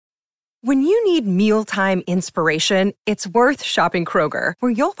When you need mealtime inspiration, it's worth shopping Kroger,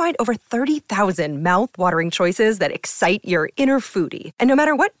 where you'll find over 30,000 mouth-watering choices that excite your inner foodie. And no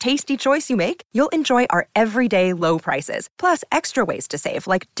matter what tasty choice you make, you'll enjoy our everyday low prices, plus extra ways to save,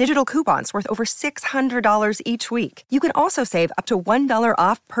 like digital coupons worth over $600 each week. You can also save up to $1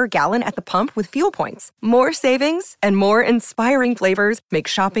 off per gallon at the pump with fuel points. More savings and more inspiring flavors make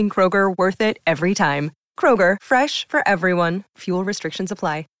shopping Kroger worth it every time. Kroger, fresh for everyone. Fuel restrictions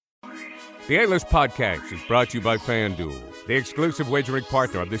apply. The A-List Podcast is brought to you by FanDuel, the exclusive wagering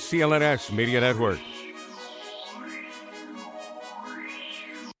partner of the CLNS Media Network.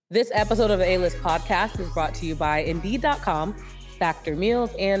 This episode of the A-List Podcast is brought to you by Indeed.com, Factor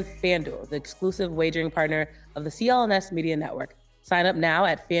Meals, and FanDuel, the exclusive wagering partner of the CLNS Media Network. Sign up now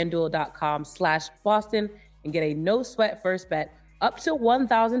at FanDuel.com/Boston and get a no-sweat first bet up to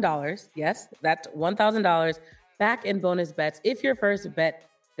 $1,000. Yes, that's $1,000 back in bonus bets if your first bet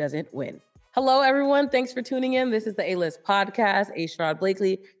doesn't win. Hello, everyone. Thanks for tuning in. This is the A-List Podcast. Sherrod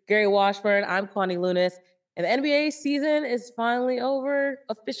Blakely, Gary Washburn. I'm Kwani Lunis. And the NBA season is finally over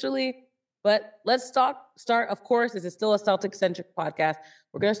officially. But let's start, of course, this is still a Celtics-centric podcast.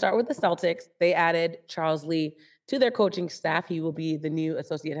 We're going to start with the Celtics. They added Charles Lee to their coaching staff. He will be the new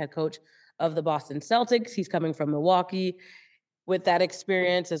associate head coach of the Boston Celtics. He's coming from Milwaukee with that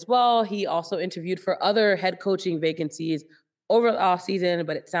experience as well. He also interviewed for other head coaching vacancies over the offseason,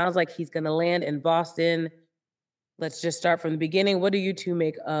 but it sounds like he's going to land in Boston. Let's just start from the beginning. What do you two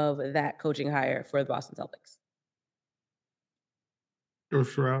make of that coaching hire for the Boston Celtics? Go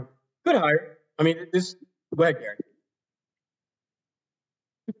Stroud. Good hire. I mean, go ahead,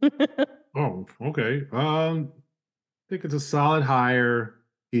 Gary. Oh, okay. I think it's a solid hire.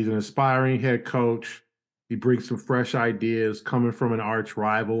 He's an aspiring head coach. He brings some fresh ideas coming from an arch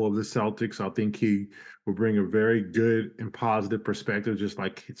rival of the Celtics. I think he will bring a very good and positive perspective, just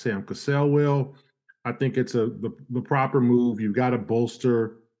like Sam Cassell will. I think it's the proper move. You've got to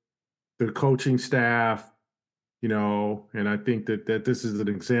bolster the coaching staff, and I think that this is an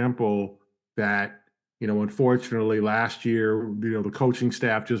example that, unfortunately last year, the coaching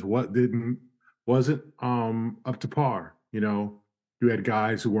staff just wasn't up to par. You had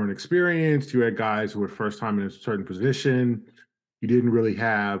guys who weren't experienced. You had guys who were first time in a certain position. You didn't really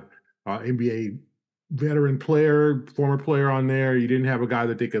have NBA veteran player, former player on there. You didn't have a guy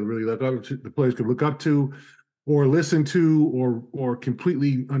that they could really look up to, the players could look up to or listen to or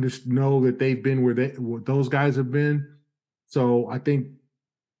completely know that they've been where those guys have been. So I think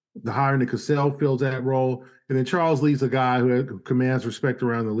the hiring of Cassell fills that role. And then Charles Lee's a guy who commands respect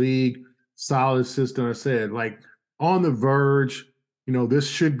around the league, solid assistant. I said, like, on the verge, this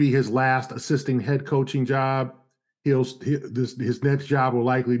should be his last assisting head coaching job. His next job will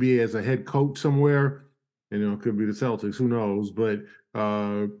likely be as a head coach somewhere. It could be the Celtics. Who knows? But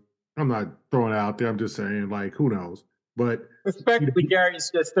I'm not throwing it out there. I'm just saying, like, who knows? But respectfully, Gary's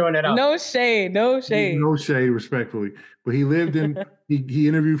just throwing it out. No shade. No shade, respectfully. But he lived in. he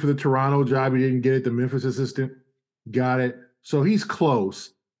interviewed for the Toronto job. He didn't get it. The Memphis assistant got it. So he's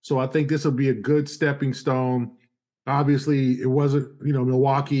close. So I think this will be a good stepping stone. Obviously, it wasn't,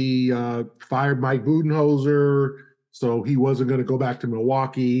 Milwaukee fired Mike Budenholzer, so he wasn't going to go back to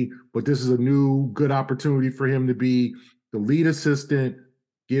Milwaukee. But this is a new good opportunity for him to be the lead assistant,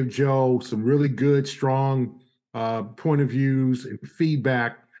 give Joe some really good, strong point of views and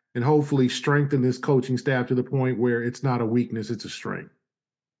feedback, and hopefully strengthen this coaching staff to the point where it's not a weakness, it's a strength.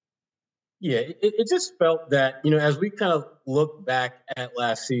 Yeah, it just felt that, as we kind of look back at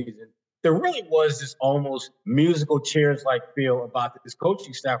last season, there really was this almost musical chairs-like feel about this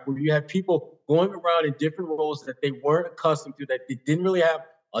coaching staff where you had people going around in different roles that they weren't accustomed to, that they didn't really have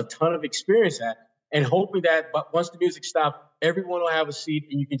a ton of experience at, and hoping that once the music stopped, everyone will have a seat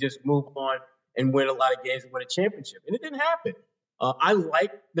and you can just move on and win a lot of games and win a championship. And it didn't happen. I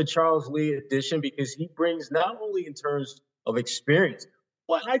like the Charles Lee addition because he brings not only in terms of experience,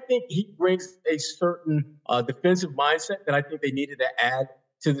 but I think he brings a certain defensive mindset that I think they needed to add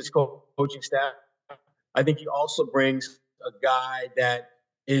to this coaching staff. I think he also brings a guy that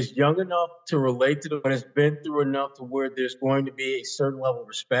is young enough to relate to them, but has been through enough to where there's going to be a certain level of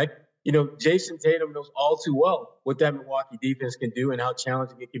respect. Jason Tatum knows all too well what that Milwaukee defense can do and how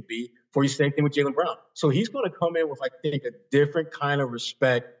challenging it can be for you. Same thing with Jaylen Brown. So he's going to come in with, I think, a different kind of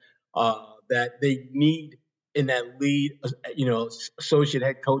respect that they need in that lead, associate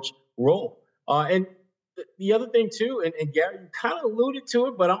head coach role. And the other thing, too, and Gary, you kind of alluded to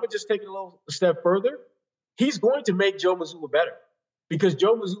it, but I'm going to just take it a little step further. He's going to make Joe Mazzulla better because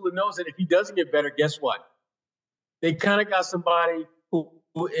Joe Mazzulla knows that if he doesn't get better, guess what? They kind of got somebody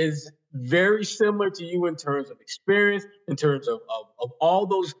who is very similar to you in terms of experience, in terms of all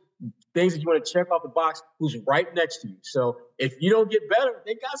those things that you want to check off the box, who's right next to you. So if you don't get better,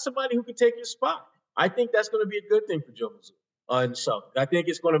 they got somebody who can take your spot. I think that's going to be a good thing for Joe Mazzulla and Celtics. I think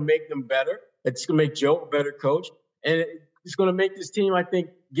it's going to make them better. It's going to make Joe a better coach. And it's going to make this team, I think,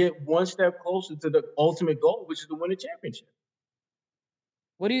 get one step closer to the ultimate goal, which is to win a championship.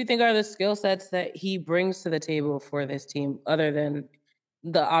 What do you think are the skill sets that he brings to the table for this team, other than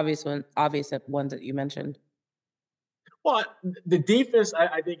the obvious ones that you mentioned? Well, the defense,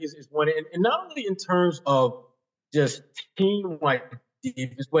 I think, is one. And not only in terms of just team-like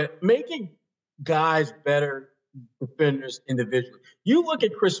defense, but making guys better defenders individually. You look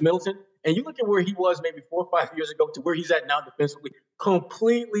at Chris Middleton, and you look at where he was maybe 4 or 5 years ago to where he's at now defensively,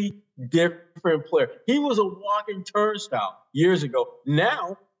 completely different player. He was a walking turnstile years ago.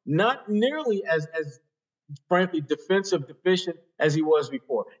 Now, not nearly as frankly defensive deficient as he was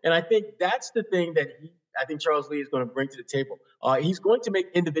before. And I think that's the thing that I think Charles Lee is going to bring to the table. He's going to make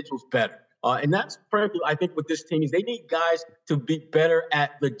individuals better. And that's frankly, I think what this team is. They need guys to be better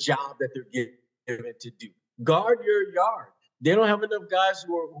at the job that they're given to do. Guard your yard. They don't have enough guys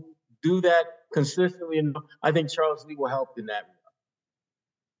who do that consistently. And I think Charles Lee will help in that regard.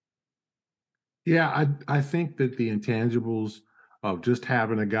 Yeah, I think that the intangibles of just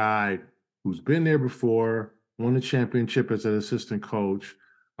having a guy who's been there before, won a championship as an assistant coach,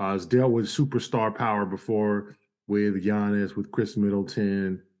 has dealt with superstar power before with Giannis, with Chris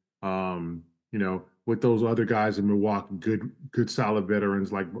Middleton, with those other guys in Milwaukee, good solid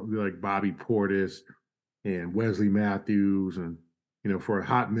veterans like Bobby Portis and Wesley Matthews, and for a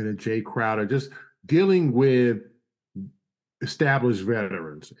hot minute Jay Crowder, just dealing with established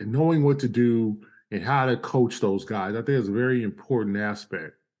veterans and knowing what to do and how to coach those guys. I think it's a very important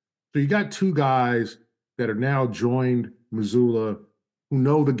aspect. So you got two guys that are now joined Mazzulla who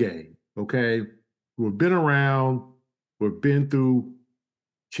know the game, okay, who have been around, who have been through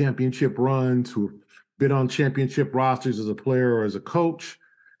championship runs, who have been on championship rosters as a player or as a coach.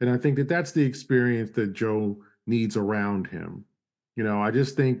 And I think that that's the experience that Joe needs around him. I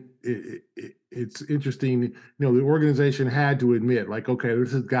just think it's interesting. The organization had to admit, okay,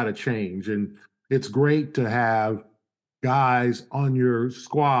 this has got to change. And it's great to have guys on your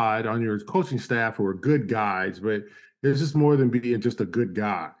squad, on your coaching staff who are good guys, but it's just more than being just a good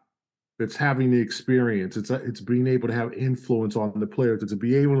guy. It's having the experience. It's being able to have influence on the players. It's to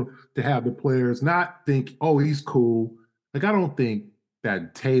be able to have the players not think, oh, he's cool. I don't think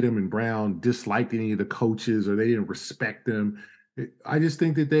that Tatum and Brown disliked any of the coaches or they didn't respect them. I just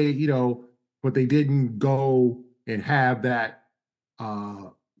think that they, but they didn't go and have that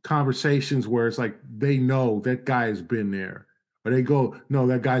conversations where it's like they know that guy has been there. Or they go, no,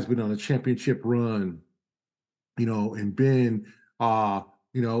 that guy's been on a championship run, and been,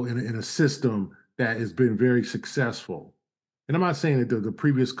 in a system that has been very successful. And I'm not saying that the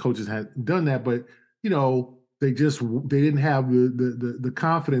previous coaches had done that, but, they didn't have the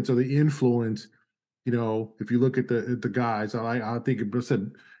confidence or the influence. If you look at the guys, I think it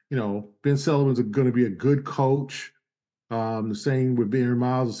said, Ben Sullivan's going to be a good coach. The same with Aaron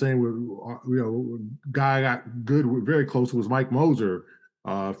Miles, the same with, guy I got good, very close was Mike Moser.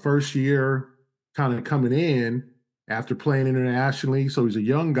 First year kind of coming in after playing internationally. So he's a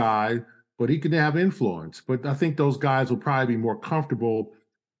young guy, but he can have influence. But I think those guys will probably be more comfortable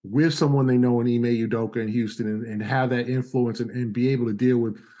with someone they know in Ime Udoka in Houston and have that influence and be able to deal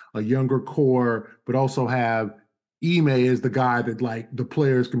with a younger core, but also have Ime as the guy that the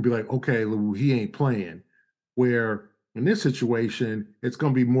players can be like, okay, he ain't playing. Where in this situation, it's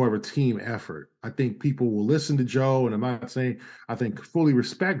going to be more of a team effort. I think people will listen to Joe, and I'm not saying I think fully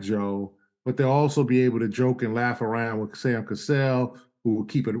respect Joe, but they'll also be able to joke and laugh around with Sam Cassell, who will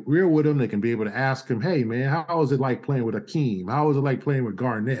keep it real with him. They can be able to ask him, hey, man, how is it like playing with Akeem? How is it like playing with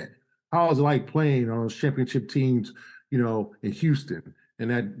Garnett? How is it like playing on those championship teams, in Houston?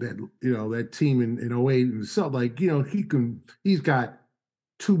 And that team in 08 and stuff, he's got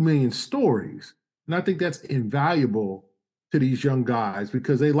 2 million stories. And I think that's invaluable to these young guys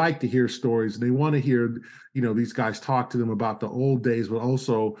because they like to hear stories and they want to hear, these guys talk to them about the old days, but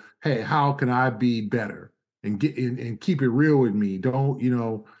also, hey, how can I be better and get in and keep it real with me? Don't,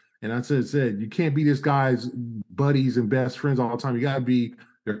 and I said, you can't be this guy's buddies and best friends all the time. You got to be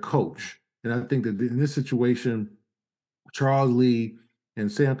their coach. And I think that in this situation, Charles Lee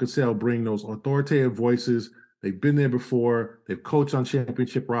and Sam Cassell bring those authoritative voices. They've been there before. They've coached on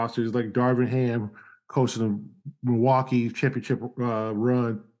championship rosters like Darvin Ham, coaching the Milwaukee championship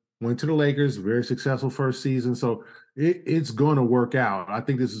run, went to the Lakers, very successful first season. So it's going to work out. I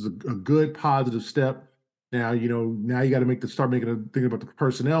think this is a good positive step Now, now you got to thinking about the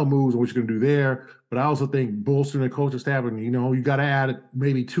personnel moves and what you're going to do there. But I also think bolstering the coaching staff, and you got to add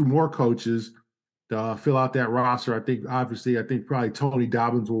maybe 2 more coaches to fill out that roster. I think probably Tony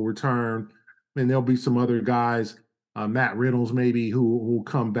Dobbins will return, and there'll be some other guys, Matt Reynolds maybe, who will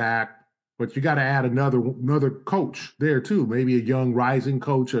come back. But you got to add another coach there too. Maybe a young rising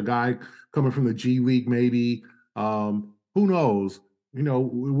coach, a guy coming from the G League, maybe. Who knows? It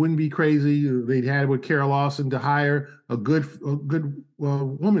wouldn't be crazy. They'd had with Carol Lawson to hire a good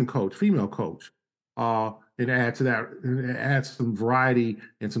woman coach, female coach, and add to that, and add some variety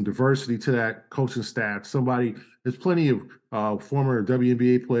and some diversity to that coaching staff. There's plenty of former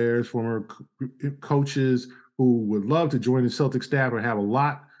WNBA players, former coaches who would love to join the Celtics staff and have a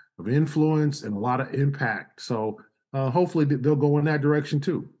lot of influence and a lot of impact. So hopefully they'll go in that direction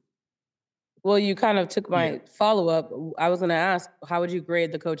too. Well, you kind of took my follow-up. I was going to ask, how would you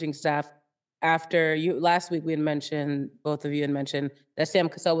grade the coaching staff after last week both of you had mentioned that Sam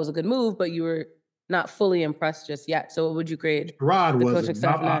Cassell was a good move, but you were not fully impressed just yet. So what would you grade Sherrod the wasn't. coaching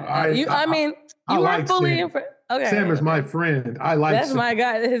staff? You weren't fully impressed. Okay. Sam is my friend. That's Sam. My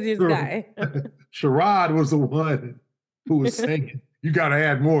guy. That's his guy. Sherrod was the one who was saying, you got to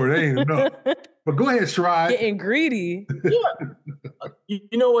add more. That ain't enough. But go ahead, Sherrod. Getting greedy. Yeah.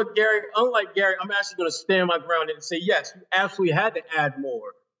 You know what, Gary? Unlike Gary, I'm actually going to stand my ground and say, yes, you absolutely had to add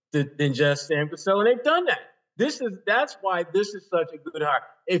more than just Sam Cassell, and they've done that. That's why this is such a good hire.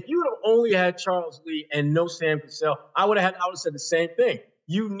 If you would have only had Charles Lee and no Sam Cassell, I would have said the same thing.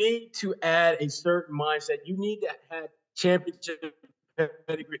 You need to add a certain mindset. You need to have championship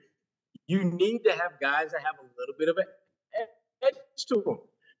pedigree. You need to have guys that have a little bit of an edge to them.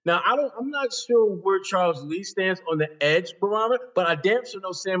 Now, I'm not sure where Charles Lee stands on the edge barometer, but I damn sure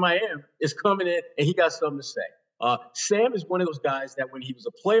know Sam I Am is coming in and he got something to say. Sam is one of those guys that when he was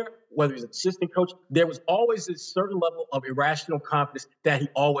a player, whether he's an assistant coach, there was always this certain level of irrational confidence that he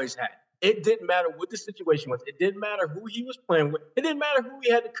always had. It didn't matter what the situation was. It didn't matter who he was playing with. It didn't matter who he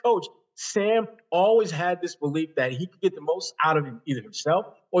had to coach. Sam always had this belief that he could get the most out of either himself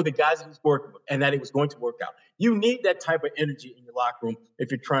or the guys that he's working with, and that it was going to work out. You need that type of energy in your locker room if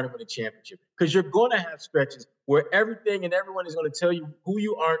you're trying to win a championship, because you're going to have stretches where everything and everyone is going to tell you who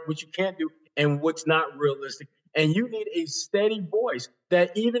you aren't, what you can't do, and what's not realistic. And you need a steady voice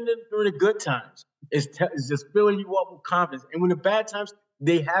that even during the good times is just filling you up with confidence. And when the bad times,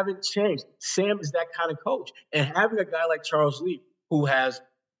 they haven't changed. Sam is that kind of coach. And having a guy like Charles Lee, who has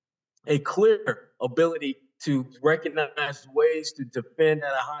a clear ability to recognize ways to defend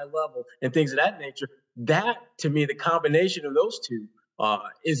at a high level and things of that nature, that, to me, the combination of those two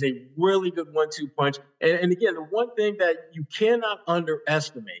is a really good 1-2 punch. And again, the one thing that you cannot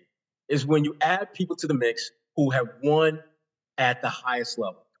underestimate is when you add people to the mix who have won at the highest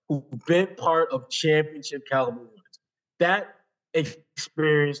level, who've been part of championship caliber wins. That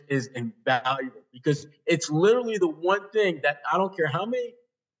experience is invaluable because it's literally the one thing that I don't care how many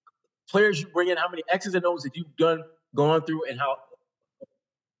players you bring in, how many X's and O's that you've gone through, and how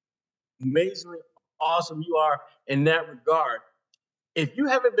amazingly awesome you are in that regard. If you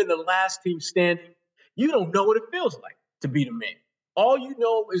haven't been the last team standing, you don't know what it feels like to be the man. All you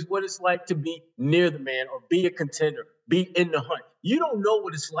know is what it's like to be near the man or be a contender, be in the hunt. You don't know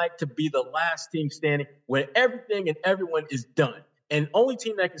what it's like to be the last team standing when everything and everyone is done. And the only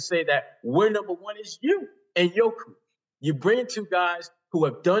team that can say that we're number one is you and your crew. You bring in two guys who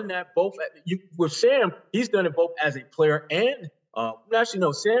have done that both. With Sam, he's done it both as a player and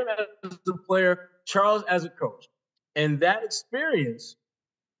Sam as a player, Charles as a coach. And that experience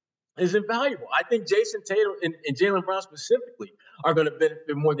is invaluable. I think Jason Tatum and Jaylen Brown specifically are going to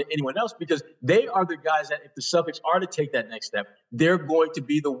benefit more than anyone else because they are the guys that if the Celtics are to take that next step, they're going to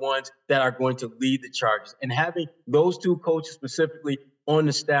be the ones that are going to lead the charges. And having those two coaches specifically on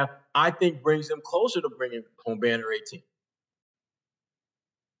the staff, I think brings them closer to bringing home banner 18.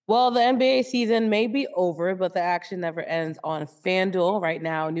 Well, the NBA season may be over, but the action never ends on FanDuel. Right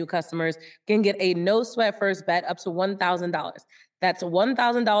now, new customers can get a no-sweat first bet up to $1,000. That's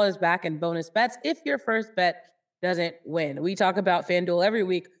 $1,000 back in bonus bets if your first bet doesn't win. We talk about FanDuel every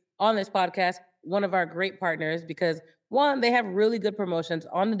week on this podcast, one of our great partners, because one, they have really good promotions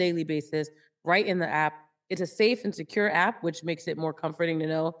on a daily basis right in the app. It's a safe and secure app, which makes it more comforting to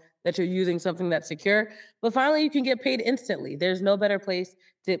know that you're using something that's secure. But finally, you can get paid instantly. There's no better place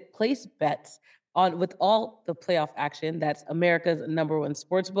to place bets on with all the playoff action. That's America's #1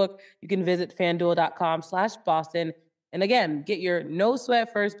 sportsbook. You can visit FanDuel.com/Boston. And again, get your no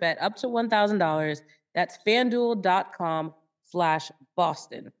sweat first bet up to $1,000. That's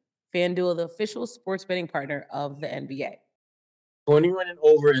FanDuel.com/Boston. FanDuel, the official sports betting partner of the NBA. 21 and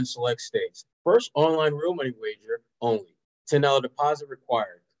over in select states. First online real money wager only. $10 deposit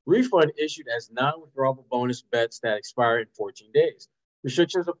required. Refund issued as non-withdrawable bonus bets that expire in 14 days.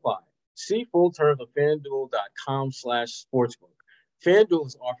 Restrictions apply. See full terms of FanDuel.com/sportsbook. FanDuel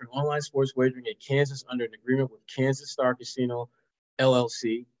is offering online sports wagering in Kansas under an agreement with Kansas Star Casino,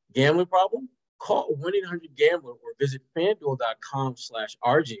 LLC. Gambling problem? Call 1-800-GAMBLER or visit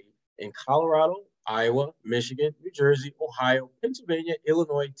FanDuel.com/RG in Colorado, Iowa, Michigan, New Jersey, Ohio, Pennsylvania,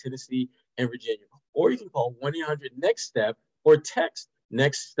 Illinois, Tennessee, and Virginia. Or you can call 1-800-NEXT-STEP or text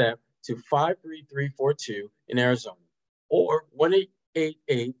NEXT STEP to 53342 in Arizona, or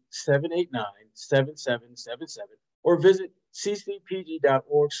 1-888-789-7777, or visit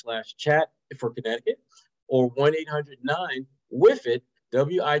ccpg.org/chat for Connecticut, or 1-800-9-WIFIT,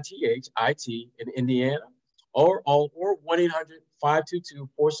 WITHIT in Indiana, or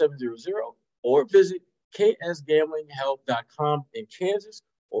 1-800-522-4700, or visit ksgamblinghelp.com in Kansas,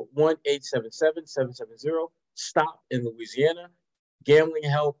 or 1-877-770-STOP in Louisiana,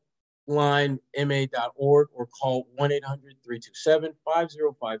 gamblinghelplinema.org, or call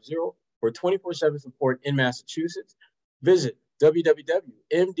 1-800-327-5050 for 24/7 support in Massachusetts. Visit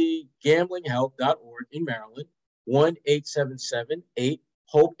www.mdgamblinghelp.org in Maryland,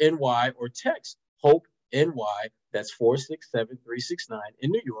 1-877-8-HOPE-NY, or text HOPE-NY, that's 467-369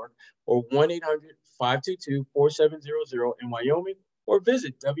 in New York, or 1-800-522-4700 in Wyoming, or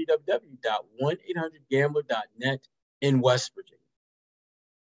visit www.1800gambler.net in West Virginia.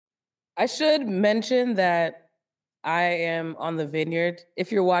 I should mention that I am on the Vineyard. If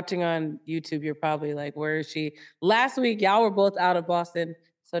you're watching on YouTube, you're probably like, where is she? Last week, y'all were both out of Boston.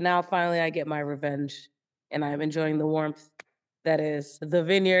 So now finally I get my revenge and I'm enjoying the warmth that is the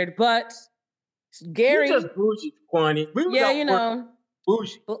Vineyard. But Gary. You're just bougie, Kwani.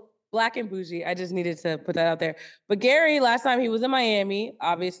 Bougie. Black and bougie. I just needed to put that out there. But Gary, last time he was in Miami,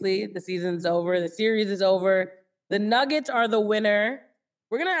 obviously the season's over. The series is over. The Nuggets are the winner.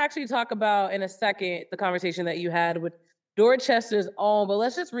 We're going to actually talk about in a second the conversation that you had with Dorchester's own, but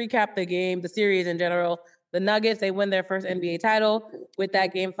let's just recap the game, the series in general. The Nuggets, they win their first NBA title with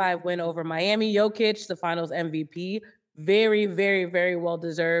that Game 5 win over Miami. Jokic, the finals MVP. Very, very, very well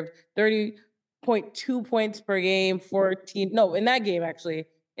deserved. 30.2 points per game, in that game, actually,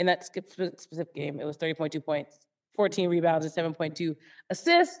 in that specific game, it was 30.2 points, 14 rebounds, and 7.2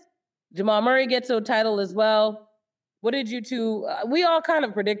 assists. Jamal Murray gets a title as well. What did you two, we all kind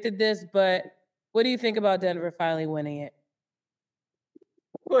of predicted this, but what do you think about Denver finally winning it?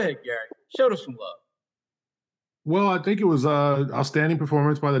 Go ahead, Gary. Show us some love. Well, I think it was an outstanding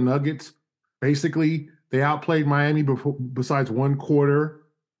performance by the Nuggets. Basically, they outplayed Miami besides one quarter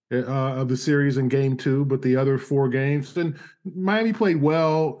of the series in Game 2, but the other 4 games. And Miami played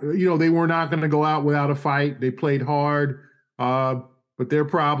well. You know, they were not going to go out without a fight. They played hard, but their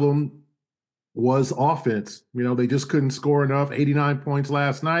problem was offense. You know, they just couldn't score enough. 89 points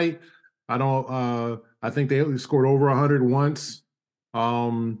last night. I think they only scored over 100 once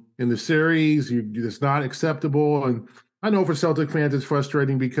in the series. It's not acceptable. And I know for Celtic fans, it's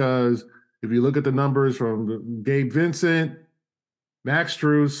frustrating because if you look at the numbers from Gabe Vincent, Max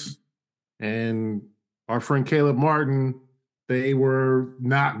Strus, and our friend Caleb Martin, they were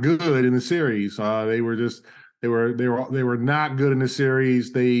not good in the series. They were not good in the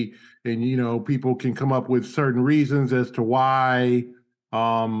series. And, you know, people can come up with certain reasons as to why, you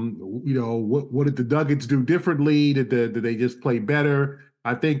know, what did the Nuggets do differently? Did they just play better?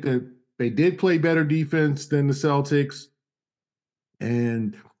 I think that they did play better defense than the Celtics.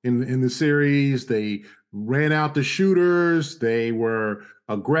 And in the series, they ran out the shooters. They were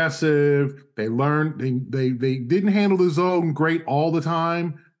aggressive. They learned. They didn't handle the zone great all the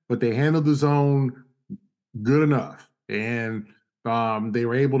time, but they handled the zone good enough. And they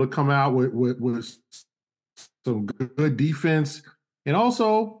were able to come out with some good defense and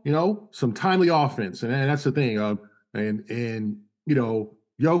also, you know, some timely offense. And that's the thing. And you know,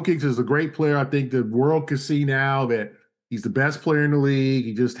 Jokic is a great player. I think the world can see now that he's the best player in the league.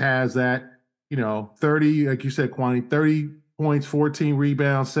 He just has that, you know, 30, like you said, Kwani, 30 points, 14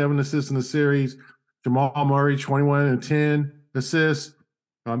 rebounds, 7 assists in the series. Jamal Murray, 21 and 10 assists.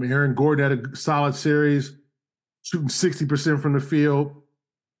 Aaron Gordon had a solid series, shooting 60% from the field,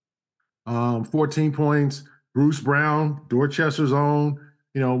 14 points. Bruce Brown, Dorchester's own.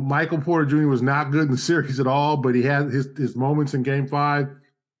 You know, Michael Porter Jr. was not good in the series at all, but he had his moments in Game 5.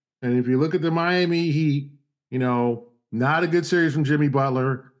 And if you look at the Miami Heat, you know, not a good series from Jimmy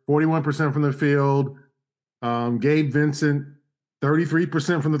Butler, 41% from the field. Gabe Vincent,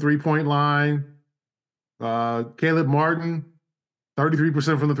 33% from the three-point line. Caleb Martin,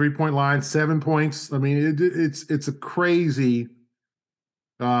 33% from the three-point line, 7 points. I mean, it's a crazy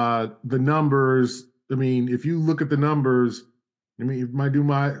the numbers. I mean, if you look at the numbers, I mean, if I do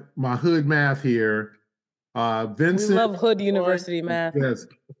my hood math here, Vincent. We love Hood University math. Yes,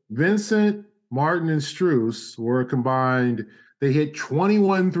 Vincent, Martin, and Strus were combined. They hit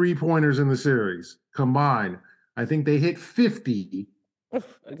 21 3-pointers in the series combined. I think they hit 50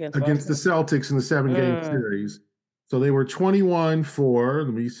 against the Celtics in the 7-game series. So they were 21 for,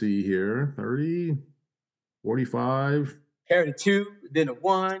 let me see here, 30, 45. Carry the 2, then a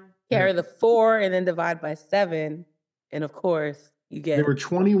 1. Carry the 4 and then divide by 7. And of course, you get. They were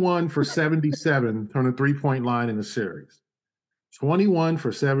 21 for 77 from the 3-point line in the series. 21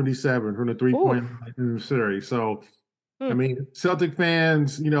 for 77 from the 3-point line in the series. So, I mean, Celtic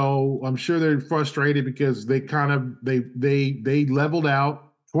fans, you know, I'm sure they're frustrated because they kind of they leveled out.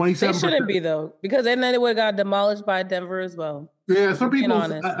 27%. They shouldn't be though, because then they would have got demolished by Denver as well. Yeah, some people.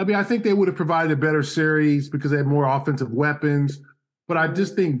 I mean, I think they would have provided a better series because they had more offensive weapons. But I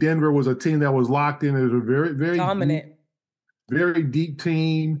just think Denver was a team that was locked in. It was a very, very dominant, very deep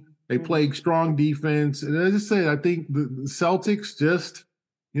team. They played strong defense, and as I said, I think the Celtics just,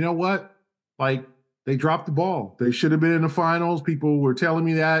 you know what, like they dropped the ball. They should have been in the finals. People were telling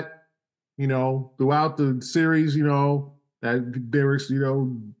me that, you know, throughout the series, you know. That there was, you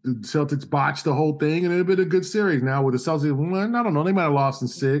know, the Celtics botched the whole thing, and it'd been a good series. Now with the Celtics, well, I don't know, they might have lost in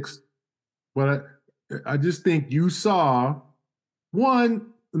 6, but I just think you saw one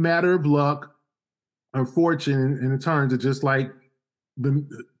matter of luck, or fortune, in terms of just like the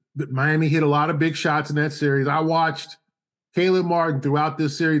Miami hit a lot of big shots in that series. I watched Caleb Martin throughout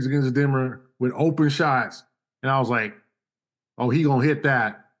this series against Denver with open shots, and I was like, oh, he gonna hit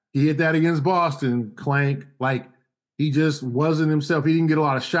that. He hit that against Boston, clank, like. He just wasn't himself. He didn't get a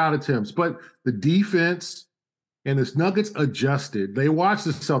lot of shot attempts. But the defense and the Nuggets adjusted. They watched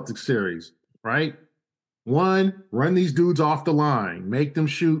the Celtics series, right? 1, run these dudes off the line. Make them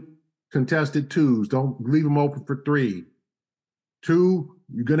shoot contested 2s. Don't leave them open for 3. 2,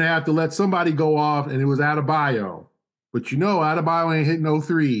 you're going to have to let somebody go off, and it was Adebayo. But you know Adebayo ain't hitting no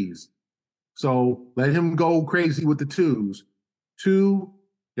 3s. So let him go crazy with the 2s. 2,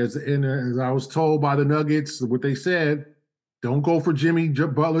 as I was told by the Nuggets, what they said, don't go for Jimmy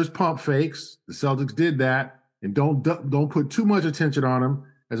Butler's pump fakes. The Celtics did that, and don't put too much attention on him,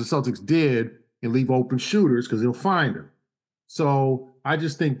 as the Celtics did, and leave open shooters because he'll find them. So I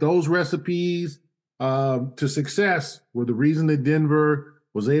just think those recipes to success were the reason that Denver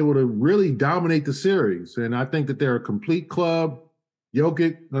was able to really dominate the series. And I think that they're a complete club.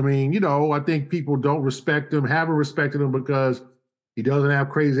 Jokic, I mean, you know, I think people don't respect him, haven't respected him because he doesn't have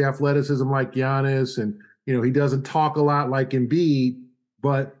crazy athleticism like Giannis, and, you know, he doesn't talk a lot like Embiid,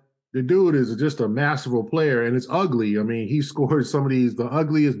 but the dude is just a masterful player, and it's ugly. I mean, he scored some of the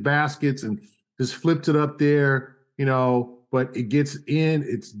ugliest baskets and just flipped it up there, you know, but it gets in,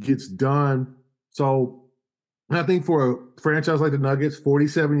 it gets done. So I think for a franchise like the Nuggets,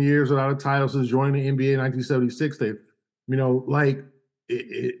 47 years without a title since joining the NBA in 1976, they, you know, like,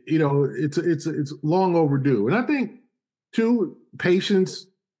 you know, it's long overdue. And I think, too, patience,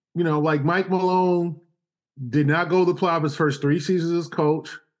 you know, like Mike Malone did not go to the playoffs his first 3 seasons as coach.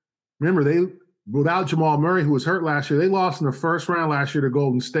 Remember, without Jamal Murray, who was hurt last year, they lost in the first round last year to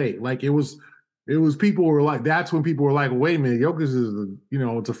Golden State. Like it was people were like, that's when people were like, wait a minute, Jokic is, you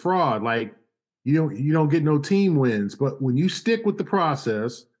know, it's a fraud. Like you don't get no team wins. But when you stick with the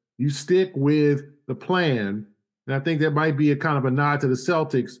process, you stick with the plan, and I think that might be a kind of a nod to the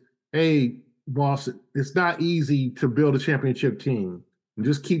Celtics. Hey, boss, it's not easy to build a championship team. And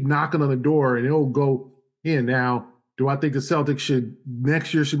just keep knocking on the door and it'll go in. Now, do I think the Celtics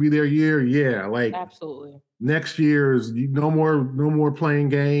next year should be their year? Yeah, like absolutely. Next year is no more playing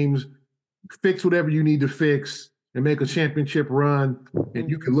games. Fix whatever you need to fix and make a championship run. And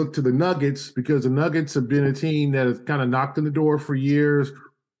you can look to the Nuggets, because the Nuggets have been a team that has kind of knocked on the door for years.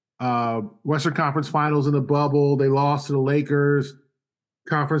 Western Conference Finals in the bubble. They lost to the Lakers.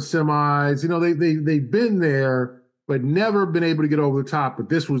 Conference semis, you know, they've been there, but never been able to get over the top. But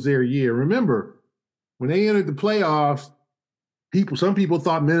this was their year. Remember, when they entered the playoffs, some people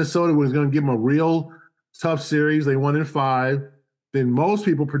thought Minnesota was going to give them a real tough series. They won in 5. Then most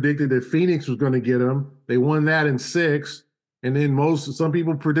people predicted that Phoenix was going to get them. They won that in 6. And then some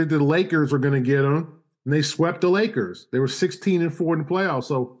people predicted the Lakers were going to get them, and they swept the Lakers. They were 16-4 in the playoffs.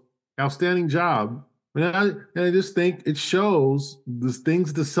 So outstanding job. And I just think it shows the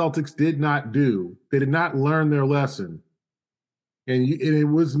things the Celtics did not do. They did not learn their lesson. And it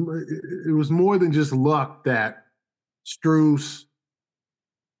was more than just luck that Strus,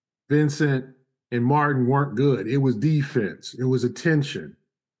 Vincent, and Martin weren't good. It was defense. It was attention.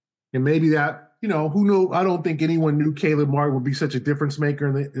 And maybe that who knew? I don't think anyone knew Caleb Martin would be such a difference maker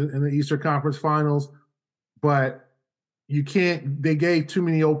in the Eastern Conference Finals. But you can't. They gave too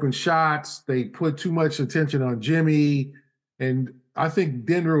many open shots. They put too much attention on Jimmy, and I think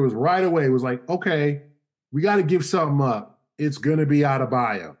Denver was right away was like, okay, we got to give something up. It's going to be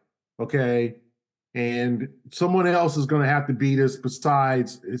Adebayo, okay, and someone else is going to have to beat us.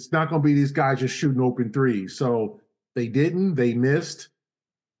 Besides, it's not going to be these guys just shooting open threes. So they didn't. They missed.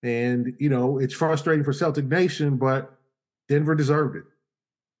 And, it's frustrating for Celtic Nation, but Denver deserved it.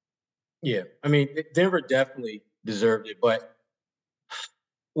 Yeah, I mean, Denver definitely deserved it. But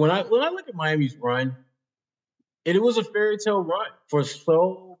when I look at Miami's run, it was a fairy tale run for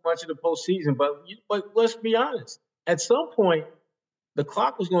so much of the postseason. But let's be honest. At some point, the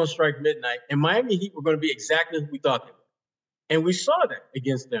clock was going to strike midnight, and Miami Heat were going to be exactly who we thought they were. And we saw that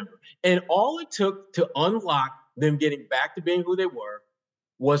against Denver. And all it took to unlock them getting back to being who they were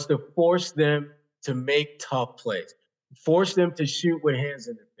was to force them to make tough plays, force them to shoot with hands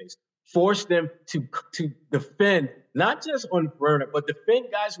in their face, force them to defend, not just on the perimeter, but defend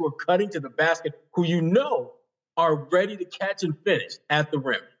guys who are cutting to the basket, who are ready to catch and finish at the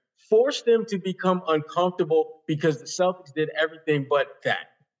rim. Force them to become uncomfortable because the Celtics did everything but that.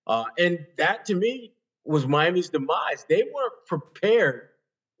 And that, to me, was Miami's demise. They weren't prepared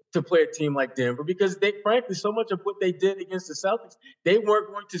to play a team like Denver because frankly, so much of what they did against the Celtics, they weren't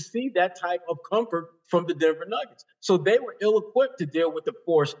going to see that type of comfort from the Denver Nuggets. So they were ill-equipped to deal with the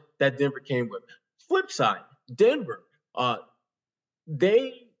force that Denver came with. Flip side, Denver,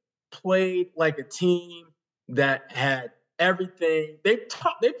 they played like a team that had everything. They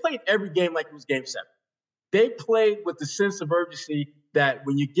played every game like it was Game 7. They played with the sense of urgency that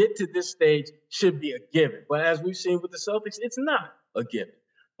when you get to this stage, should be a given. But as we've seen with the Celtics, it's not a given.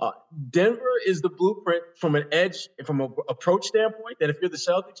 Denver is the blueprint from an approach standpoint that if you're the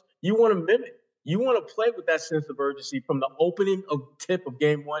Celtics, you want to mimic. You want to play with that sense of urgency from the opening of tip of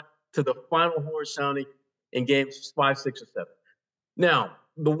Game 1 to the final horn sounding in Games 5, 6, or 7. Now,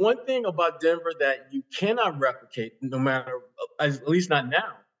 the one thing about Denver that you cannot replicate, no matter, at least not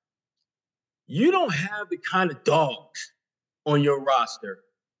now, you don't have the kind of dogs on your roster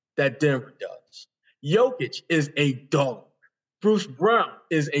that Denver does. Jokic is a dog. Bruce Brown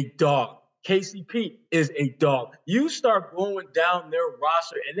is a dog. KCP is a dog. You start going down their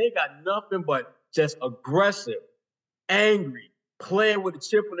roster, and they got nothing but just aggressive, angry, playing with a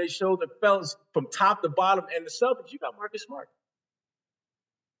chip on their shoulder fellas from top to bottom. And the Celtics, you got Marcus Smart.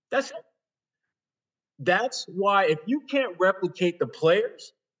 That's it. That's why if you can't replicate the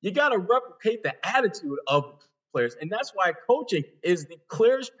players, you got to replicate the attitude of the players. And that's why coaching is the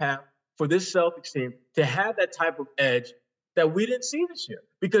clearest path for this Celtics team to have that type of edge that we didn't see this year.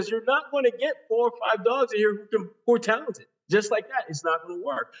 Because you're not going to get 4 or 5 dogs in here who are talented. Just like that, it's not going to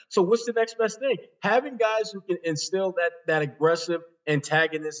work. So what's the next best thing? Having guys who can instill that aggressive,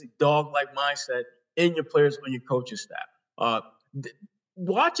 antagonistic, dog-like mindset in your players, on your coaching staff.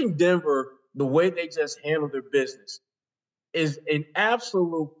 Watching Denver, the way they just handle their business, is an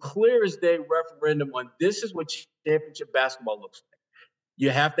absolute clear as day referendum on this is what championship basketball looks like. You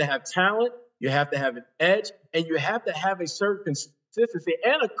have to have talent, you have to have an edge, and you have to have a certain consistency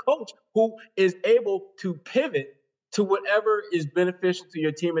and a coach who is able to pivot to whatever is beneficial to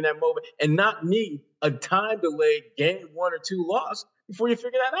your team in that moment and not need a time delayed game 1 or 2 loss before you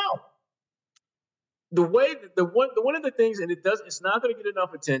figure that out. The way that one of the things, and it's not going to get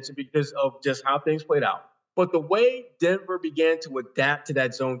enough attention because of just how things played out, but the way Denver began to adapt to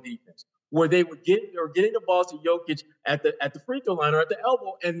that zone defense, where they were getting the balls to Jokic at the free throw line or at the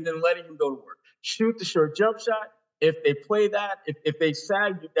elbow, and then letting him go to work. Shoot the short jump shot. If they play that, if they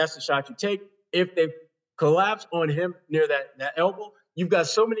sag, that's the shot you take. If they collapse on him near that elbow, you've got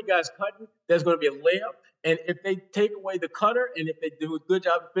so many guys cutting, there's going to be a layup. And if they take away the cutter, and if they do a good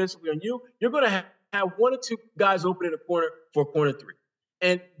job defensively on you, you're going to have 1 or 2 guys open in the corner for a corner 3.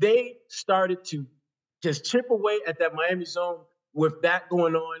 And they started to just chip away at that Miami zone with that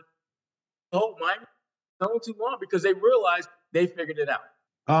going on. Oh, Miami zone too long because they realized they figured it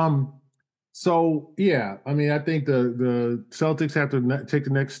out. So yeah, I mean, I think the Celtics have to take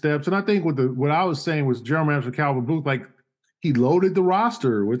the next steps, and I think what I was saying was General Manager Calvin Booth, like he loaded the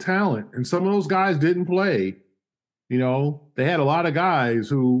roster with talent, and some of those guys didn't play. They had a lot of guys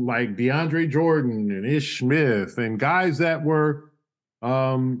who, like DeAndre Jordan and Ish Smith, and guys that were,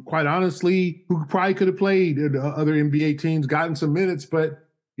 quite honestly, who probably could have played at other NBA teams, gotten some minutes, but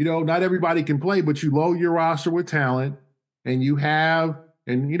not everybody can play. But you load your roster with talent, and you have.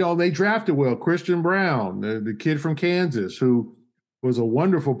 And, they drafted well. Christian Brown, the kid from Kansas, who was a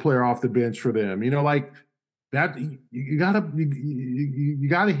wonderful player off the bench for them. that you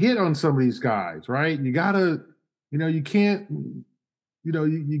gotta hit on some of these guys, right? You gotta, you can't,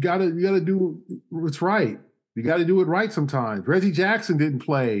 you gotta do what's right. You got to do it right sometimes. Reggie Jackson didn't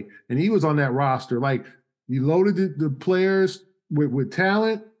play, and he was on that roster. Like, you loaded the players with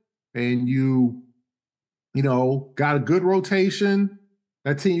talent, and got a good rotation.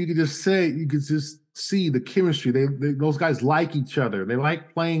 That team, you could just see the chemistry. Those guys like each other. They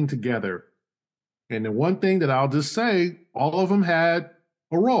like playing together. And the one thing that I'll just say, all of them had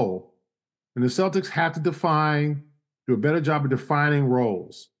a role, and the Celtics have to do a better job of defining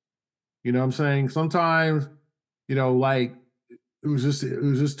roles. You know what I'm saying? Sometimes, like, it was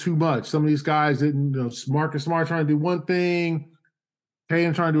just too much. Some of these guys didn't, Marcus Smart trying to do one thing,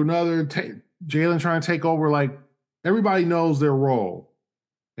 Tatum trying to do another, Jalen trying to take over. Like, everybody knows their role.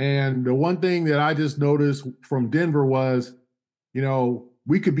 And the one thing that I just noticed from Denver was,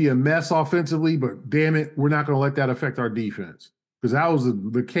 we could be a mess offensively, but damn it, we're not going to let that affect our defense. Because that was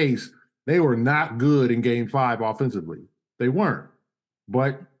the case. They were not good in Game 5 offensively. They weren't.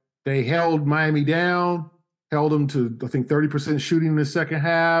 But they held Miami down, held them to, I think, 30% shooting in the second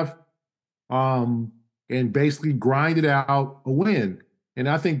half, and basically grinded out a win. And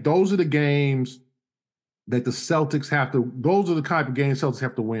I think those are the games that the Celtics those are the type of games Celtics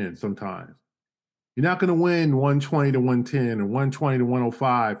have to win sometimes. You're not going to win 120 to 110 or 120 to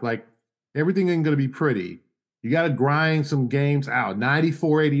 105. Like, everything ain't going to be pretty. You got to grind some games out.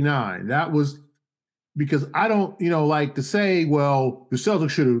 94-89. That was because I don't, like to say, well, the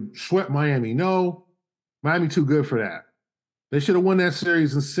Celtics should have swept Miami. No, Miami too good for that. They should have won that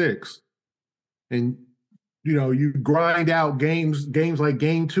series in 6. And, you grind out games like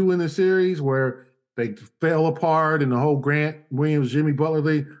Game 2 in the series where they fell apart and the whole Grant Williams, Jimmy Butler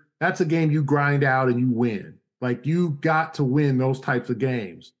thing. That's a game you grind out and you win. Like, you got to win those types of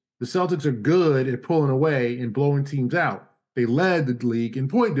games. The Celtics are good at pulling away and blowing teams out. They led the league in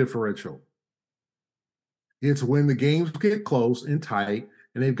point differential. It's when the games get close and tight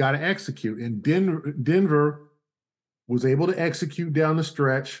and they've got to execute. And Denver was able to execute down the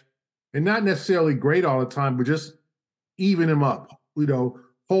stretch, and not necessarily great all the time, but just even them up,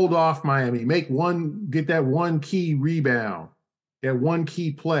 hold off Miami, get that one key rebound, that one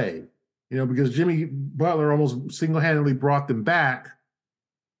key play, because Jimmy Butler almost single-handedly brought them back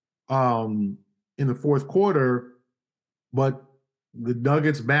in the fourth quarter, but the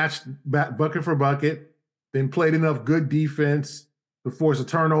Nuggets matched bucket for bucket, then played enough good defense to force a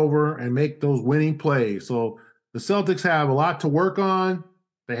turnover and make those winning plays. So the Celtics have a lot to work on.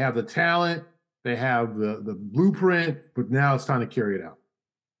 They have the talent, they have the blueprint, but now it's time to carry it out.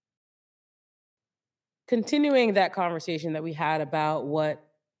 Continuing that conversation that we had about what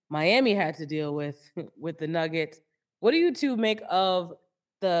Miami had to deal with the Nuggets, what do you two make of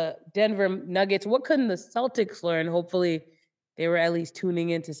the Denver Nuggets? What couldn't the Celtics learn? Hopefully they were at least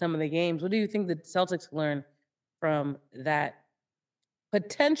tuning into some of the games. What do you think the Celtics learned from that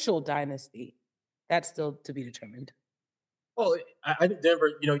potential dynasty? That's still to be determined. Well, I think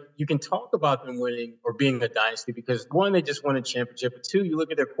Denver, you can talk about them winning or being a dynasty because, one, they just won a championship. But two, you look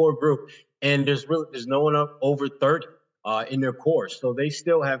at their core group and there's no one up over 30 in their core. So they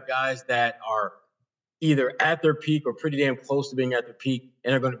still have guys that are either at their peak or pretty damn close to being at their peak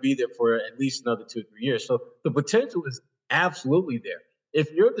and are going to be there for at least another 2 or 3 years. So the potential is absolutely there.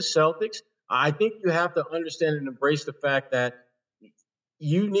 If you're the Celtics, I think you have to understand and embrace the fact that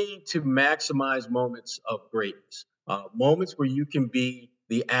you need to maximize moments of greatness, moments where you can be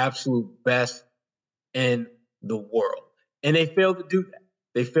the absolute best in the world. And they failed to do that.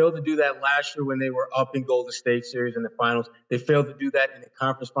 They failed to do that last year when they were up in Golden State series in the finals. They failed to do that in the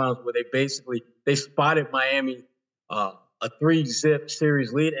conference finals where they spotted Miami a 3-zip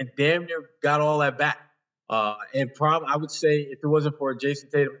series lead and damn near got all that back. I would say if it wasn't for a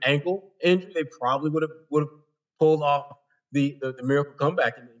Jason Tatum ankle injury, they probably would have pulled off the miracle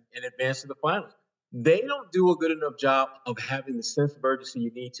comeback and advanced to the finals. They don't do a good enough job of having the sense of urgency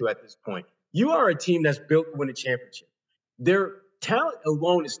you need to at this point. You are a team that's built to win a championship. Their talent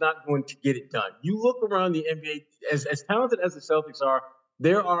alone is not going to get it done. You look around the NBA, as talented as the Celtics are,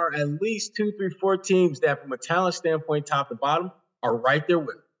 there are at least 2, 3, 4 teams that from a talent standpoint, top to bottom, are right there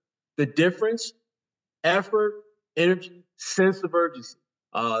with them. The difference, effort, energy, sense of urgency.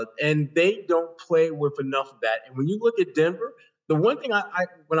 And they don't play with enough of that. And when you look at Denver, the one thing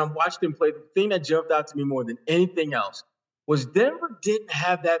when I watched them play, the thing that jumped out to me more than anything else was Denver didn't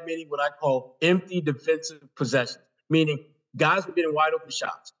have that many what I call empty defensive possessions, meaning guys were getting wide open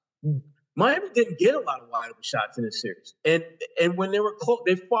shots. Miami didn't get a lot of wide open shots in this series. And when they were close,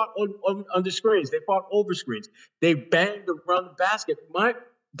 they fought under screens. They fought over screens. They banged around the basket.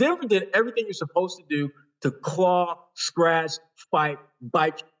 Denver did everything you're supposed to do to claw, scratch, fight,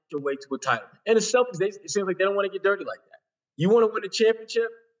 bite your way to a title. And the Celtics, it seems like they don't want to get dirty like that. You want to win a championship?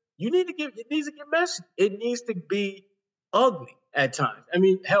 It needs to get messy. It needs to be ugly at times. I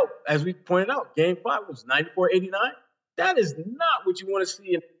mean, hell, as we pointed out, Game 5 was 94-89. That is not what you want to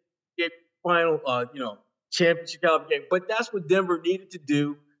see in a final, championship caliber game. But that's what Denver needed to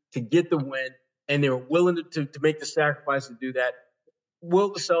do to get the win, and they were willing to make the sacrifice to do that.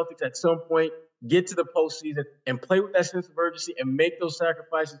 Will the Celtics at some point get to the postseason and play with that sense of urgency and make those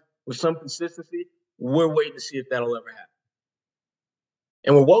sacrifices with some consistency? We're waiting to see if that'll ever happen.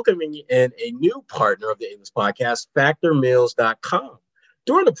 And we're welcoming in a new partner of the A-List podcast, FactorMeals.com.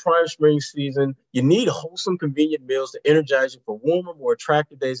 During the prime spring season, you need wholesome, convenient meals to energize you for warmer, more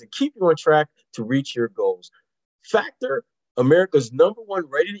attractive days and keep you on track to reach your goals. Factor, America's #1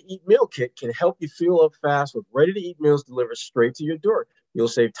 ready-to-eat meal kit, can help you fuel up fast with ready-to-eat meals delivered straight to your door. You'll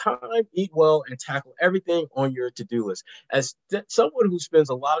save time, eat well, and tackle everything on your to-do list. As someone who spends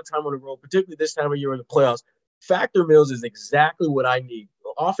a lot of time on the road, particularly this time of year in the playoffs, Factor Meals is exactly what I need.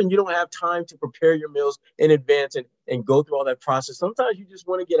 Often you don't have time to prepare your meals in advance and go through all that process. Sometimes you just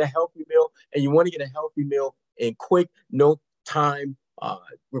want to get a healthy meal, and you want to get a healthy meal in quick, no time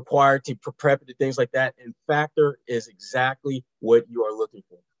required to prep it and things like that. And Factor is exactly what you are looking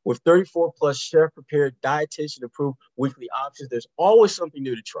for. With 34 plus chef-prepared, dietitian-approved weekly options, there's always something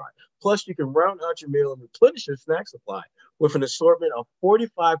new to try. Plus, you can round out your meal and replenish your snack supply with an assortment of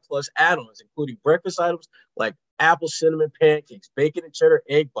 45 plus add-ons, including breakfast items like apple cinnamon pancakes, bacon and cheddar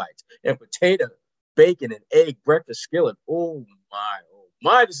egg bites, and potato, bacon, and egg breakfast skillet. Oh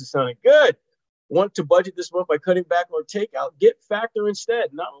my, this is sounding good. Want to budget this month by cutting back on takeout? Get Factor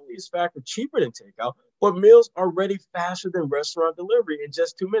instead. Not only is Factor cheaper than takeout, but meals are ready faster than restaurant delivery in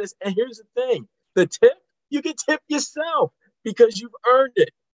just 2 minutes. And here's the thing, the tip, you can tip yourself because you've earned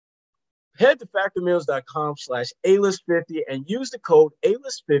it. Head to factormeals.com/A-list50 and use the code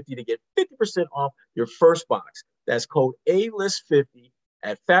A-list50 to get 50% off your first box. That's code A-list50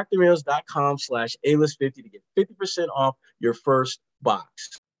 at factormeals.com/A-list50 to get 50% off your first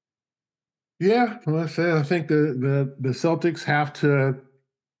box. Yeah, well, I think the Celtics have to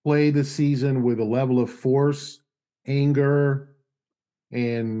play the season with a level of force, anger,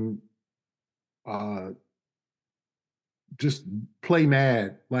 and just play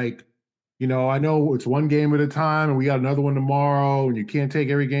mad. Like, I know it's one game at a time, and we got another one tomorrow, and you can't take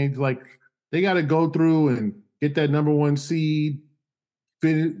every game. Like, they got to go through and get that #1 seed,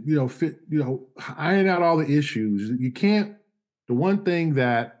 iron out all the issues. You can't. The one thing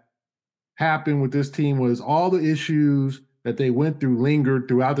that happened with this team was all the issues that they went through lingered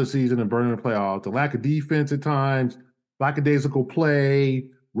throughout the season and burning the playoffs. The lack of defense at times, lackadaisical play,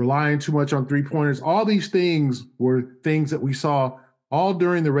 relying too much on three-pointers. All these things were things that we saw all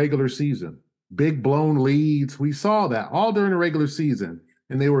during the regular season. Big blown leads. We saw that all during the regular season,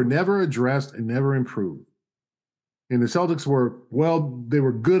 and they were never addressed and never improved. And the Celtics they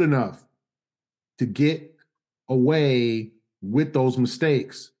were good enough to get away with those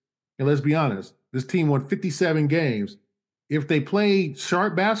mistakes. And let's be honest, this team won 57 games. If they played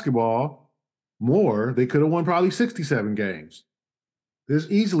sharp basketball more, they could have won probably 67 games. There's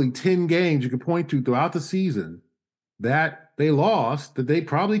easily 10 games you can point to throughout the season that they lost that they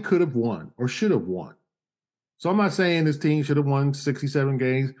probably could have won or should have won. So I'm not saying this team should have won 67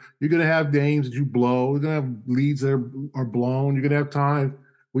 games. You're going to have games that you blow. You're going to have leads that are blown. You're going to have times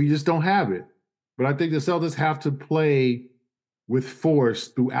where you just don't have it. But I think the Celtics have to play with force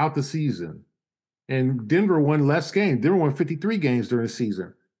throughout the season. And Denver won less games. Denver won 53 games during the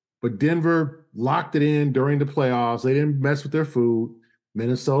season. But Denver locked it in during the playoffs. They didn't mess with their food.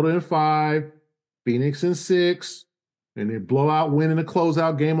 Minnesota in 5, Phoenix in 6, and they blowout win in a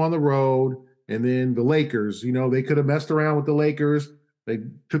closeout game on the road. And then the Lakers, they could have messed around with the Lakers. They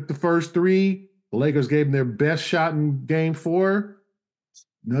took the first 3. The Lakers gave them their best shot in game 4.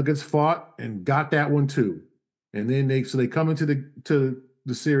 Nuggets fought and got that one too. And then they come into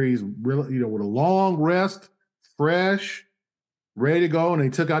the series really, with a long rest, fresh, ready to go, and they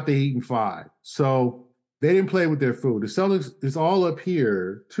took out the Heat in 5. So they didn't play with their food. The Celtics, it's all up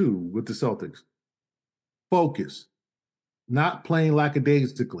here too with the Celtics. Focus, not playing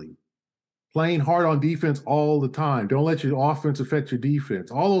lackadaisically, playing hard on defense all the time. Don't let your offense affect your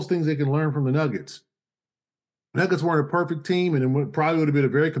defense. All those things they can learn from the Nuggets. Nuggets weren't a perfect team, and it probably would have been a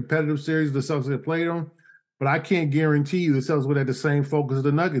very competitive series if the Celtics had played them. But I can't guarantee you the Celtics would have the same focus as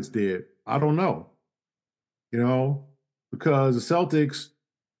the Nuggets did. I don't know. Because the Celtics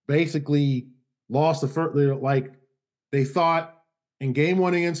basically lost the first, they thought in game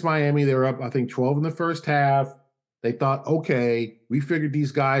 1 against Miami, they were up, I think, 12 in the first half. They thought, okay, we figured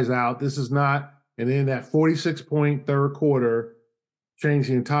these guys out. This is not and then that 46-point third quarter changed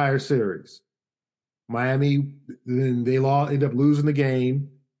the entire series. Miami, then they ended up losing the game.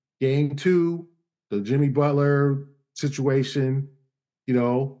 Game 2, the Jimmy Butler situation,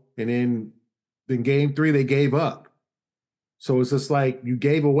 and then game 3, they gave up. So it's just like you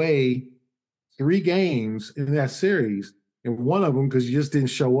gave away 3 games in that series, and one of them because you just didn't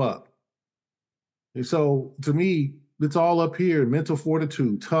show up. And so to me, it's all up here: mental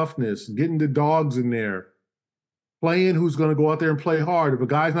fortitude, toughness, getting the dogs in there, playing who's going to go out there and play hard. If a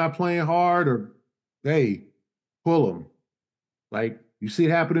guy's not playing hard, or hey, pull him. Like you see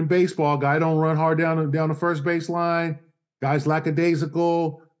it happen in baseball. Guy don't run hard down the first baseline. Guy's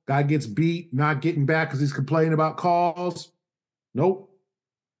lackadaisical. Guy gets beat, not getting back because he's complaining about calls. Nope.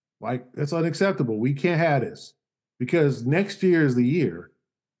 Like, that's unacceptable. We can't have this because next year is the year.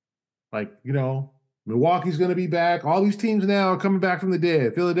 Like, Milwaukee's going to be back. All these teams now are coming back from the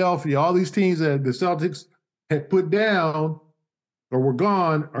dead. Philadelphia, all these teams that the Celtics had put down or were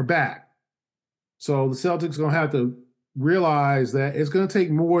gone are back. So the Celtics are going to have to realize that it's going to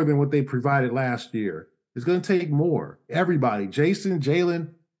take more than what they provided last year. It's going to take more. Everybody, Jason, Jalen,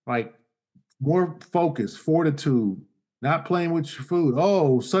 like more focus, fortitude, not playing with your food.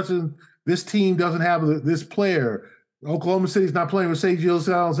 Oh, this team doesn't have this player. Oklahoma City's not playing with Shai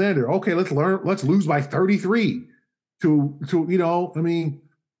Gilgeous-Alexander. Okay, let's lose by 33 that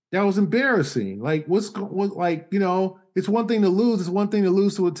was embarrassing. Like, it's one thing to lose. It's one thing to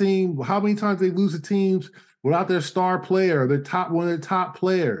lose to a team. How many times they lose to teams without their star player, one of their top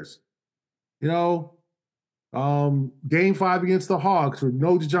players? Game 5 against the Hawks with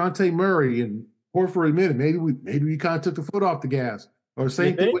no DeJounte Murray, and Horford admitted maybe we kind of took the foot off the gas. Or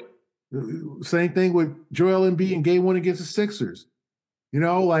same thing with Joel Embiid in Game 1 against the Sixers.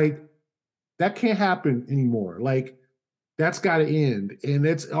 That can't happen anymore. Like, that's got to end, and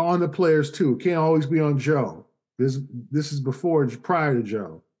it's on the players too. It can't always be on Joe. This is prior to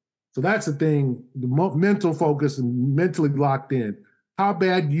Joe. So that's the thing: the mental focus and mentally locked in. How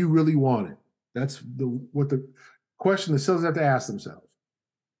bad do you really want it? That's what the question the Celtics have to ask themselves.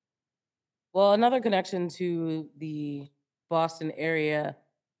 Well, another connection to the Boston area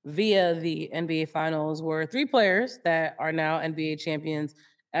via the NBA Finals were 3 players that are now NBA champions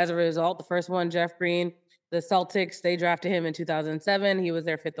as a result. The first one, Jeff Green, the Celtics, they drafted him in 2007. He was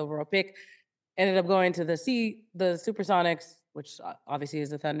their 5th overall pick. Ended up going to the Supersonics, which obviously is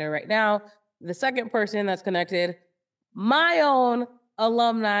the Thunder right now. The second person that's connected, my own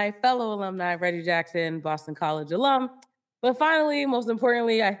fellow alumni, Reggie Jackson, Boston College alum. But finally, most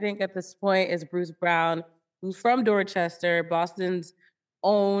importantly, I think at this point is Bruce Brown, who's from Dorchester, Boston's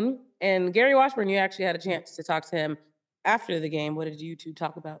own. And Gary Washburn, you actually had a chance to talk to him after the game. What did you two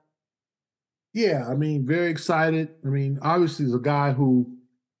talk about? Yeah, very excited. Obviously, he's a guy who,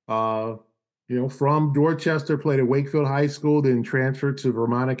 from Dorchester, played at Wakefield High School, then transferred to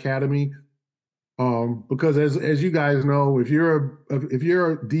Vermont Academy. Because as you guys know, if you're a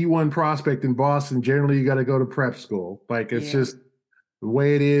D1 prospect in Boston, generally you got to go to prep school. Like, it's just the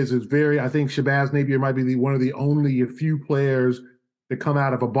way it is. It's I think Shabazz Napier might be one of the only few players that come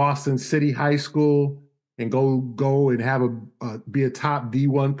out of a Boston City high school and go and have be a top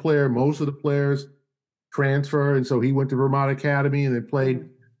D1 player. Most of the players transfer, and so he went to Vermont Academy and then played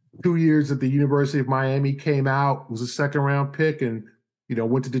 2 years at the University of Miami. Came out, was a 2nd-round pick, and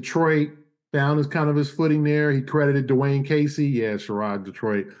went to Detroit. Found his footing there. He credited Dwayne Casey. Yeah, Sherrod,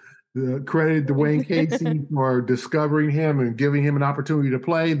 Detroit. Credited Dwayne Casey for discovering him and giving him an opportunity to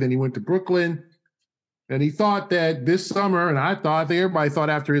play. Then he went to Brooklyn. And he thought that this summer, and I think everybody thought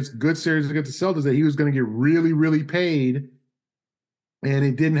after his good series against the Celtics that he was going to get really, really paid. And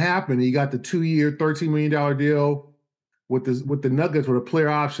it didn't happen. He got the 2-year, $13 million deal with the Nuggets with a player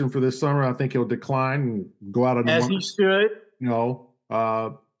option for this summer. I think he'll decline and go out on the market. As he should.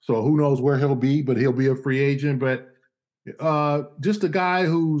 So who knows where he'll be, but he'll be a free agent. But just a guy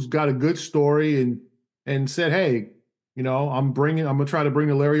who's got a good story and said, hey, I'm going to try to bring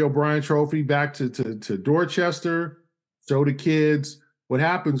the Larry O'Brien Trophy back to Dorchester, show the kids what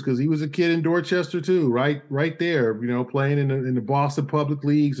happens, because he was a kid in Dorchester too, right there, playing in the Boston public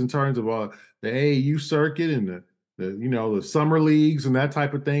leagues in terms of the AAU circuit and the summer leagues and that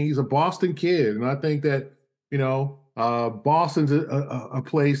type of thing. He's a Boston kid, and I think that Boston's a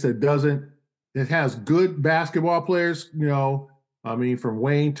place that has good basketball players, from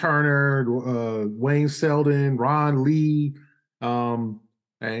Wayne Turner, Wayne Selden, Ron Lee,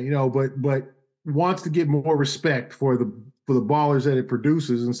 but wants to get more respect for the ballers that it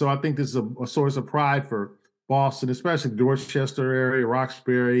produces. And so I think this is a source of pride for Boston, especially Dorchester area,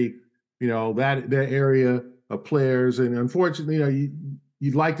 Roxbury, that area of players. And unfortunately,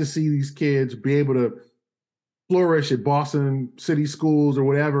 you'd like to see these kids be able to flourish at Boston City schools or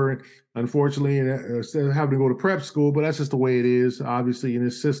whatever. Unfortunately, instead of having to go to prep school, but that's just the way it is, obviously, in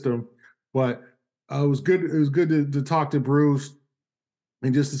this system. But it was good. It was good to talk to Bruce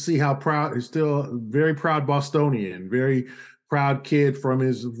and just to see how proud he's still a very proud Bostonian, very proud kid from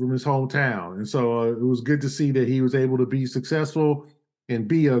his hometown. And so it was good to see that he was able to be successful and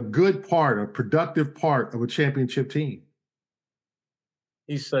be a good part, a productive part of a championship team.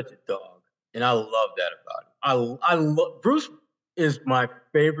 He's such a dog, and I love that about him. I love Bruce is my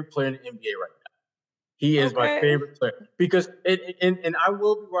favorite player in the NBA right now. He is my favorite player because and I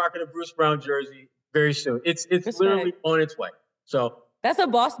will be rocking a Bruce Brown jersey very soon. It's literally on its way. So that's a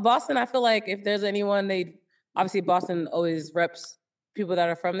Boston. I feel like if there's anyone, obviously Boston always reps people that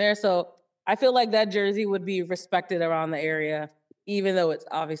are from there. So I feel like that jersey would be respected around the area, even though it's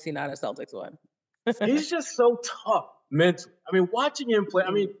obviously not a Celtics one. He's just so tough mentally. I mean, watching him play,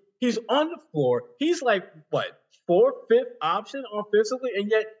 I mean, he's on the floor. He's like, what, 4th, 5th option offensively, and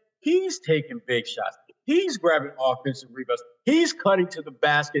yet he's taking big shots. He's grabbing offensive rebounds. He's cutting to the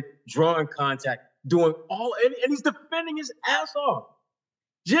basket, drawing contact, doing all, and he's defending his ass off.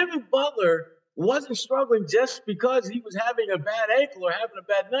 Jimmy Butler wasn't struggling just because he was having a bad ankle or having a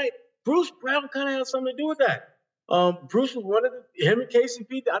bad night. Bruce Brown kind of had something to do with that. Bruce was him and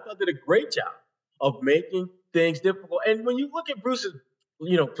KCP, I thought, did a great job of making things difficult. And when you look at Bruce's,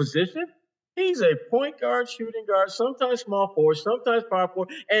 position, he's a point guard, shooting guard, sometimes small forward, sometimes power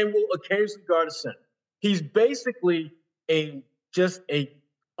forward, and will occasionally guard a center. He's basically just a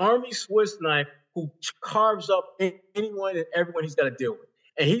Army Swiss knife who carves up anyone and everyone he's got to deal with.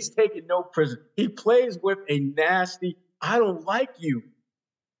 And he's taking no prisoners. He plays with a nasty, I don't like you.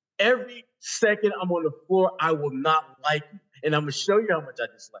 Every second I'm on the floor, I will not like you. And I'm going to show you how much I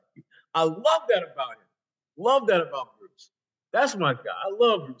dislike you. I love that about him. Love that about Bruce. That's my guy. I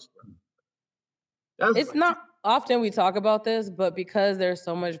love Bruce. It's not often we talk about this, but because there's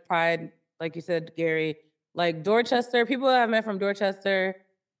so much pride, like you said, Gary, like Dorchester, people that I've met from Dorchester,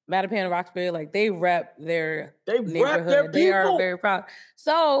 Mattapan, Roxbury, like they rep their neighborhood. They are very proud.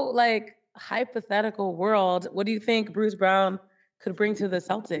 So, like, hypothetical world, what do you think Bruce Brown could bring to the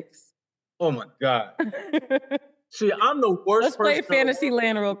Celtics? Oh my God. See, I'm the worst. Let's play fantasy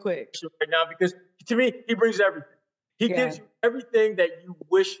land real quick right now because to me, he brings everything. He gives you everything that you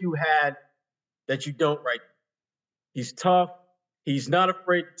wish you had that you don't right now. He's tough. He's not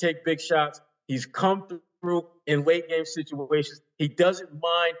afraid to take big shots. He's come through in late game situations. He doesn't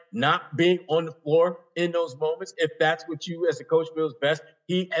mind not being on the floor in those moments. If that's what you as a coach feels best,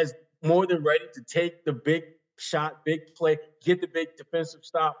 he is more than ready to take the big shot, big play, get the big defensive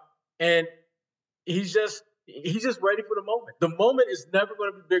stop. And he's just ready for the moment. The moment is never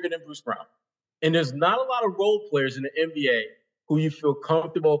going to be bigger than Bruce Brown. And there's not a lot of role players in the NBA who you feel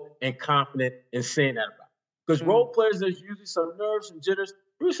comfortable and confident in saying that about. Because role players, there's usually some nerves and jitters.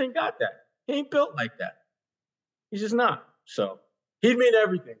 Bruce ain't got that. He ain't built like that. He's just not. So he'd mean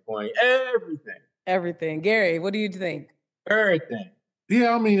everything for you. Everything. Gary, what do you think? Everything.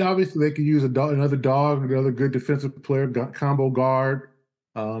 Yeah, I mean, obviously they could use another good defensive player, combo guard.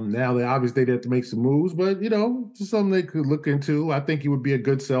 Now they obviously they'd have to make some moves, but just something they could look into. I think he would be a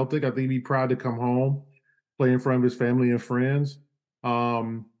good Celtic. I think he'd be proud to come home, play in front of his family and friends.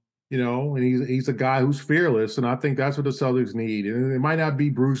 And he's a guy who's fearless, and I think that's what the Celtics need. And it might not be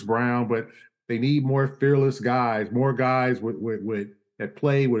Bruce Brown, but they need more fearless guys, more guys with that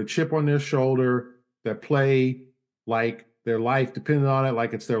play with a chip on their shoulder, that play like their life depended on it,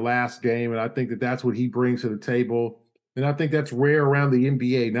 like it's their last game. And I think that's what he brings to the table. And I think that's rare around the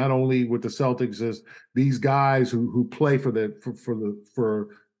NBA, not only with the Celtics, as these guys who play with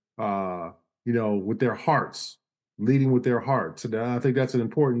their hearts, leading with their hearts. And I think that's an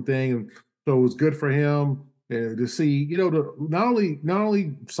important thing. And so it was good for him to see, to not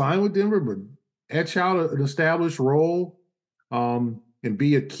only sign with Denver, but etch out an established role and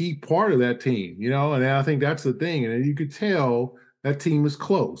be a key part of that team, and I think that's the thing. And you could tell that team is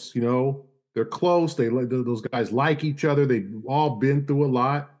close, They're close. Those guys like each other. They've all been through a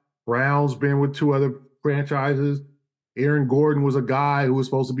lot. Brown's been with 2 other franchises. Aaron Gordon was a guy who was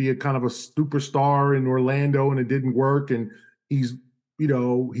supposed to be a kind of a superstar in Orlando, and it didn't work. And he's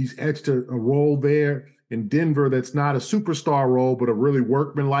etched a role there in Denver that's not a superstar role, but a really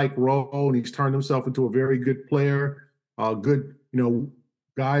workmanlike role. And he's turned himself into a very good player, a good,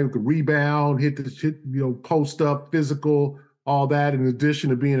 guy who could rebound, post up, physical, all that, in addition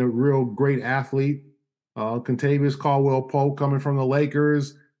to being a real great athlete. Contavious Caldwell-Pope coming from the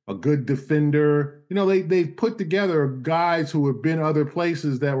Lakers, a good defender. They've put together guys who have been other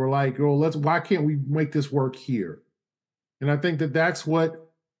places that were like, why can't we make this work here? And I think that that's what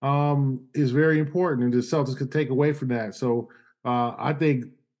is very important, and the Celtics could take away from that. So I think,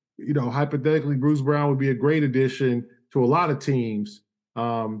 hypothetically, Bruce Brown would be a great addition to a lot of teams,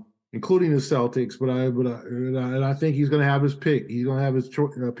 including the Celtics. But I think he's going to have his pick. He's going to have his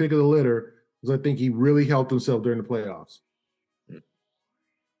pick of the litter, because I think he really helped himself during the playoffs.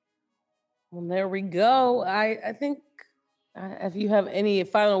 Well, there we go. I think if you have any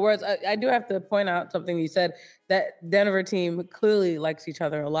final words, I do have to point out something you said, that Denver team clearly likes each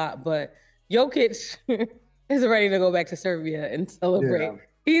other a lot, but Jokic is ready to go back to Serbia and celebrate. Yeah.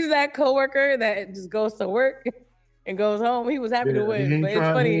 He's that coworker that just goes to work and goes home. He was happy to win, but it's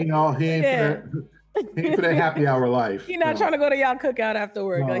funny. He ain't for that happy hour life. He's not trying to go to y'all cookout after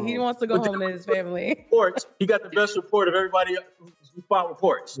work. No. Like, he wants to go home to his family. Reports. He got the best report of everybody who filed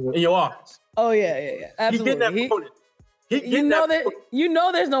reports in your office. Oh yeah, absolutely. He's getting that. You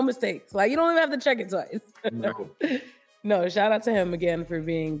know there's no mistakes. Like, you don't even have to check it twice. No. No, shout out to him again for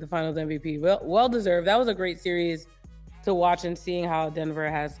being the Finals MVP. Well deserved. That was a great series to watch, and seeing how Denver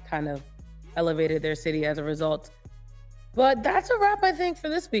has kind of elevated their city as a result. But that's a wrap, I think, for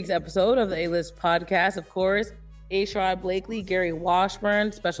this week's episode of the A-List podcast. Of course, A-Sherrod Blakely, Gary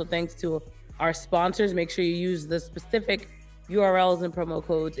Washburn. Special thanks to our sponsors. Make sure you use the specific URLs and promo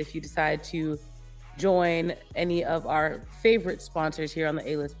codes if you decide to join any of our favorite sponsors here on the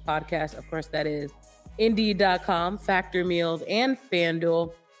A-List podcast. Of course, that is Indeed.com, Factor Meals, and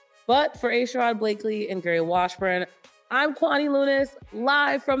FanDuel. But for A-Sherrod Blakely and Gary Washburn, I'm Kwani Lunis,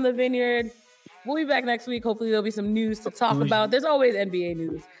 live from the Vineyard. We'll be back next week. Hopefully there'll be some news to talk about. There's always NBA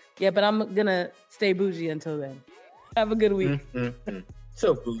news. Yeah, but I'm going to stay bougie until then. Have a good week.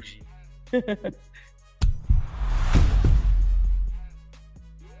 So bougie.